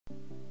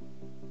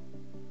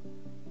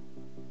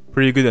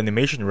Pretty good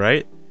animation,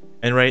 right?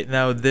 And right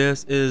now,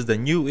 this is the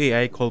new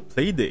AI called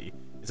PlaiDay.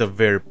 It's a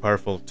very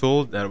powerful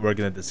tool that we're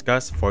gonna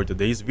discuss for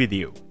today's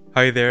video.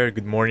 Hi there,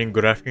 good morning,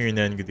 good afternoon,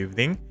 and good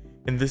evening.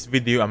 In this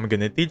video, I'm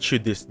gonna teach you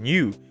this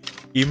new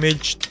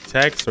image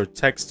text or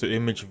text to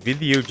image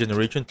video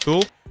generation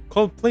tool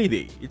called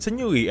PlaiDay. It's a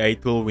new AI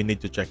tool we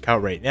need to check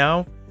out right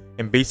now.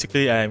 And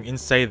basically, I am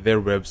inside their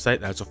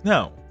website as of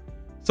now.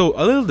 So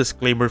a little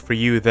disclaimer for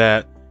you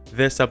that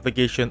this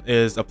application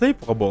is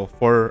applicable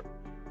for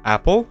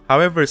Apple,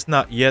 however, it's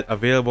not yet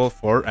available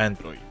for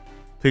Android.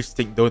 Please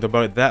take note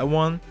about that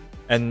one.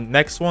 And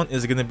next one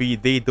is gonna be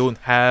they don't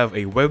have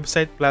a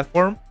website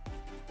platform,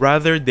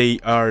 rather they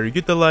are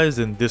utilized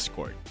in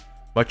Discord,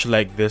 much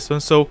like this one.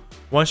 So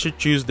once you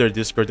choose their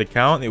Discord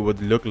account, it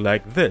would look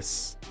like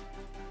this.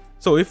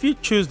 So if you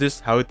choose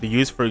this how to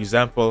use, for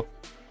example,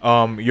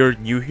 you're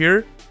new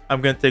here,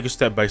 I'm gonna take you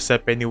step by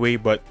step anyway,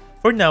 but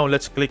for now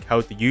let's click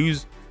how to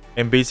use,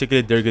 and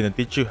basically they're gonna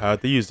teach you how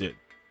to use it.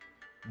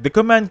 The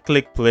command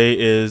click play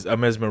is a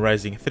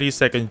mesmerizing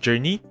 3-second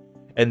journey,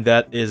 and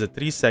that is a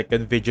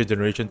 3-second video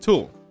generation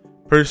tool.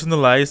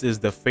 Personalize is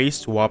the face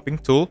swapping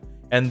tool,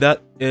 and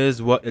that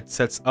is what it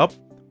sets up,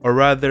 or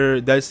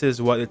rather this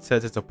is what it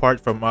sets it apart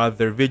from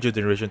other video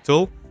generation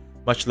tool,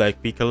 much like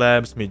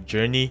Labs,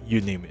 Midjourney, you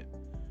name it.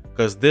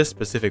 Because this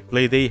specific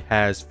PlaiDay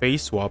has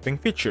face swapping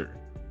feature.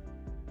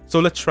 So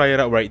let's try it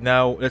out right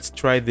now. Let's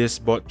try this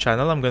bot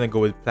channel. I'm gonna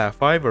go with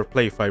Play5 or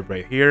Play5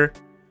 right here.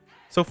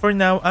 So for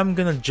now, I'm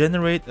gonna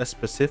generate a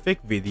specific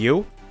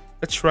video.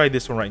 Let's try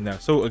this one right now.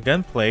 So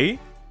again, play.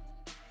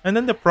 And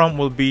then the prompt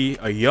will be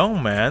a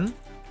young man.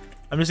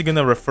 I'm just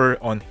gonna refer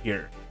on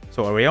here.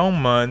 So a young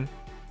man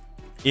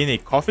in a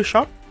coffee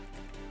shop.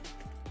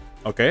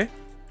 Okay.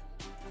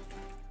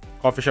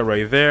 Coffee shop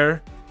right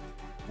there.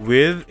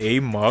 With a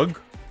mug.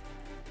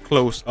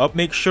 Close up.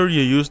 Make sure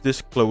you use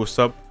this close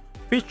up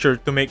feature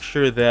to make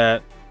sure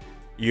that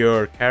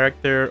your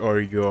character or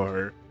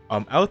your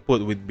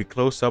output would be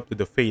close up to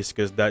the face,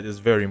 because that is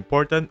very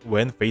important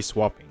when face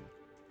swapping.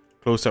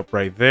 Close up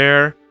right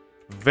there,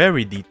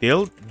 very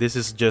detailed. This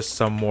is just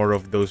some more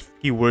of those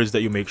keywords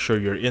that you make sure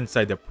you're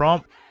inside the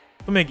prompt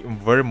to make it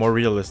very more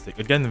realistic.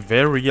 Again,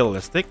 very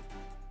realistic.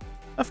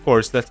 Of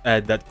course, let's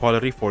add that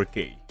quality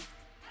 4K.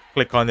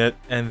 Click on it,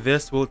 and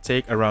this will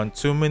take around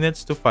 2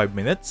 minutes to 5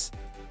 minutes.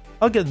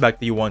 I'll get back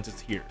to you once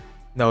it's here.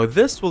 Now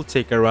this will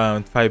take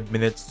around 5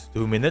 minutes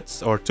to 2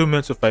 minutes, or 2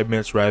 minutes to 5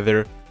 minutes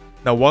rather.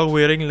 Now while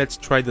waiting, let's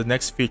try the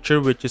next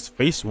feature, which is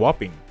face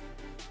swapping.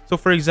 So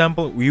for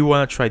example, we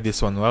want to try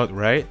this one out,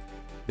 right?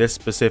 This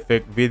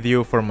specific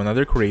video from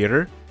another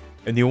creator,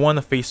 and you want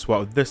to face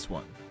swap this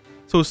one.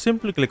 So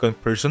simply click on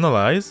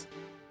personalize,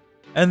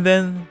 and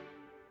then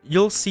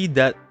you'll see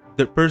that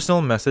the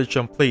personal message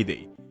on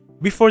PlaiDay.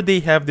 Before,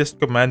 they have this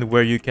command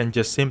where you can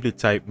just simply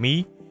type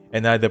me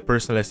and add the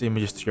personalized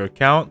images to your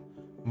account,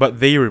 but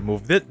they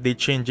removed it. They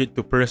changed it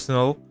to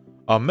personal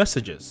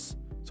messages.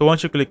 So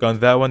once you click on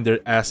that one, they're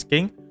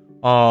asking,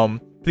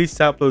 please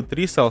upload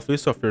 3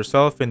 selfies of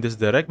yourself in this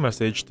direct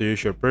message to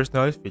use your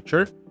personalized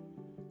feature.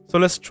 So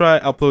let's try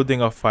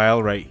uploading a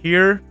file right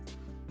here.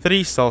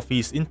 3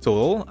 selfies in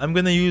total. I'm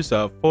gonna use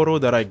a photo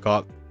that I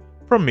got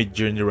from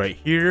Midjourney right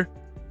here,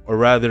 or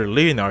rather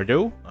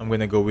Leonardo. I'm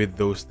gonna go with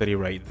those 3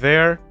 right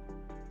there,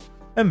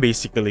 and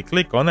basically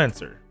click on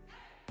enter.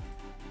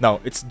 Now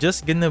it's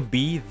just gonna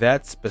be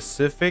that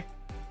specific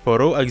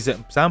photo.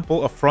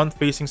 Example, a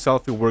front-facing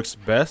selfie works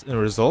best in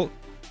result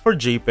for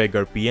JPEG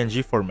or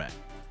PNG format.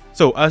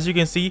 So as you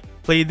can see,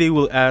 PlaiDay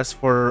will ask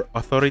for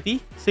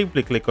authority.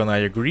 Simply click on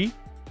I agree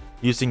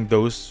using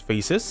those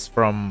faces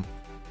from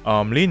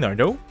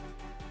Leonardo.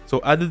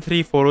 So add the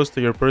 3 photos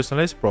to your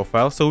personalized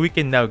profile. So we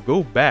can now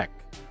go back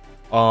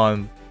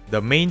on the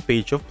main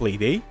page of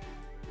PlaiDay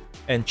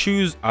and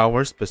choose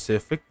our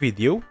specific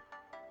video.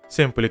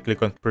 Simply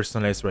click on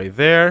personalize right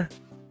there,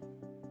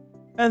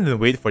 and then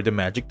wait for the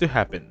magic to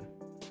happen.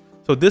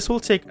 So this will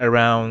take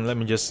around, let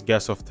me just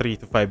guess, of 3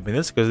 to 5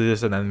 minutes because this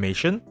is an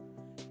animation.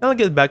 And I'll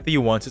get back to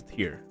you once it's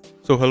here.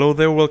 So hello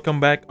there,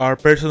 welcome back. Our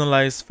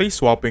personalized face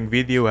swapping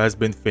video has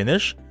been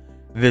finished.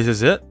 This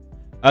is it.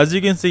 As you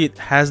can see, it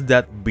has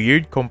that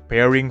beard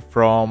comparing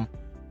from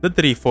the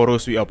 3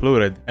 photos we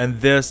uploaded. And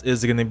this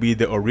is going to be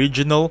the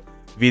original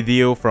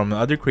video from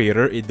another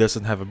creator. It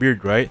doesn't have a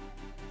beard, right?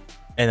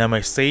 And I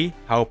might say,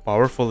 how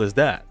powerful is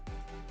that?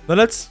 Now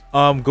let's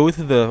go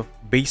to the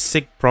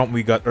basic prompt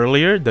we got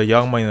earlier. The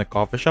young man in a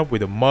coffee shop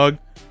with a mug.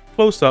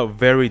 Close up,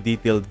 very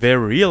detailed,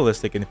 very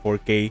realistic in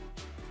 4K.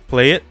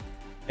 Play it.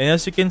 And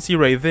as you can see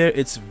right there,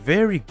 it's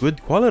very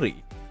good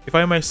quality. If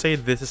I might say,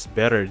 this is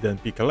better than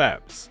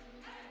Labs.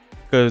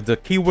 Because the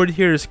keyword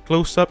here is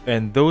close up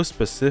and those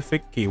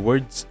specific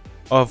keywords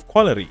of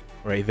quality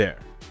right there.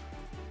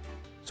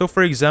 So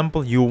for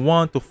example, you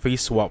want to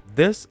face swap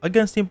this,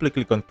 again simply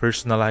click on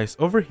personalize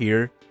over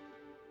here,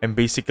 and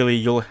basically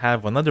you'll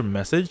have another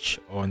message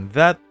on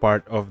that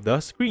part of the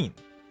screen.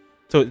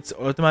 So it's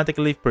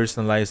automatically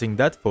personalizing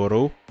that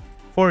photo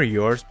for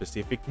your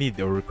specific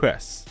need or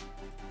request.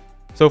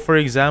 So for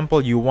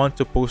example, you want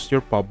to post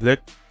your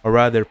public, or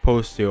rather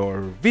post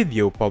your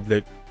video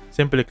public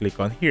simply click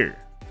on here.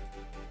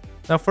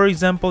 Now, for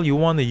example, you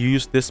want to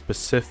use this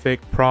specific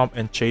prompt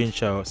and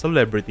change a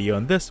celebrity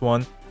on this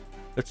one.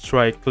 Let's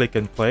try click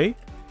and play.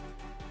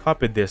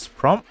 Copy this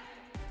prompt,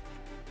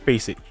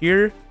 paste it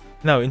here.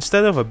 Now,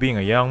 instead of being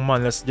a young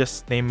man, let's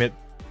just name it,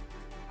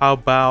 how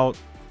about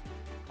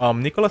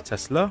Nikola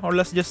Tesla, or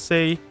let's just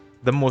say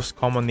the most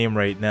common name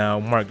right now,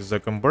 Mark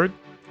Zuckerberg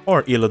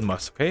or Elon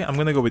Musk. Okay, I'm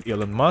gonna go with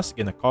Elon Musk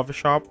in a coffee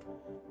shop.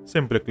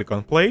 Simply click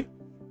on play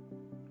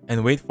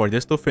and wait for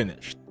this to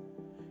finish.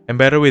 And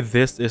by the way,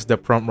 this is the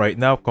prompt right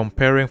now.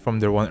 Comparing from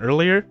the one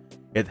earlier,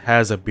 it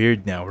has a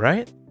beard now,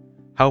 right?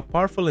 How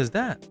powerful is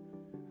that?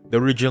 The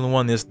original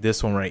one is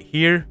this one right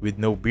here with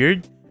no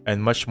beard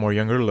and much more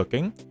younger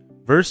looking,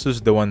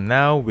 versus the one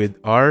now with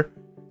our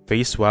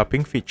face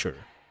swapping feature,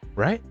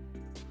 right?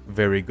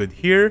 Very good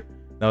here.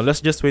 Now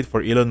let's just wait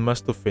for Elon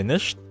Musk to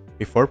finish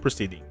before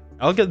proceeding.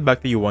 I'll get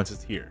back to you once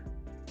it's here.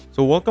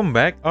 So welcome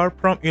back. Our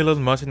prompt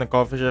Elon Musk in a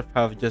coffee shop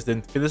have just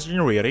been finished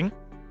generating.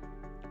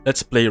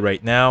 Let's play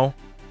right now.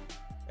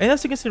 And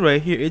as you can see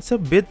right here, it's a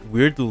bit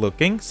weird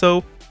looking.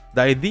 So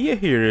the idea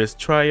here is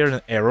trial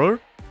and error.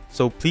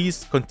 So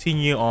please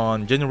continue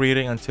on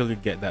generating until you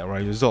get that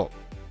right result.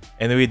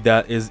 Anyway,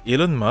 that is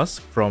Elon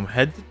Musk from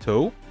head to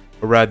toe,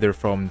 or rather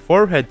from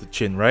forehead to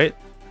chin, right?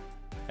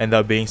 And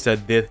that being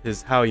said, this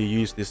is how you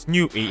use this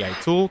new AI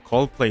tool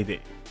called PlaiDay.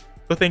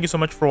 So thank you so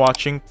much for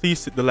watching.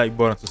 Please hit the like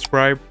button and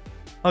subscribe.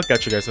 I'll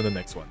catch you guys on the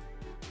next one.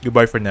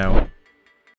 Goodbye for now.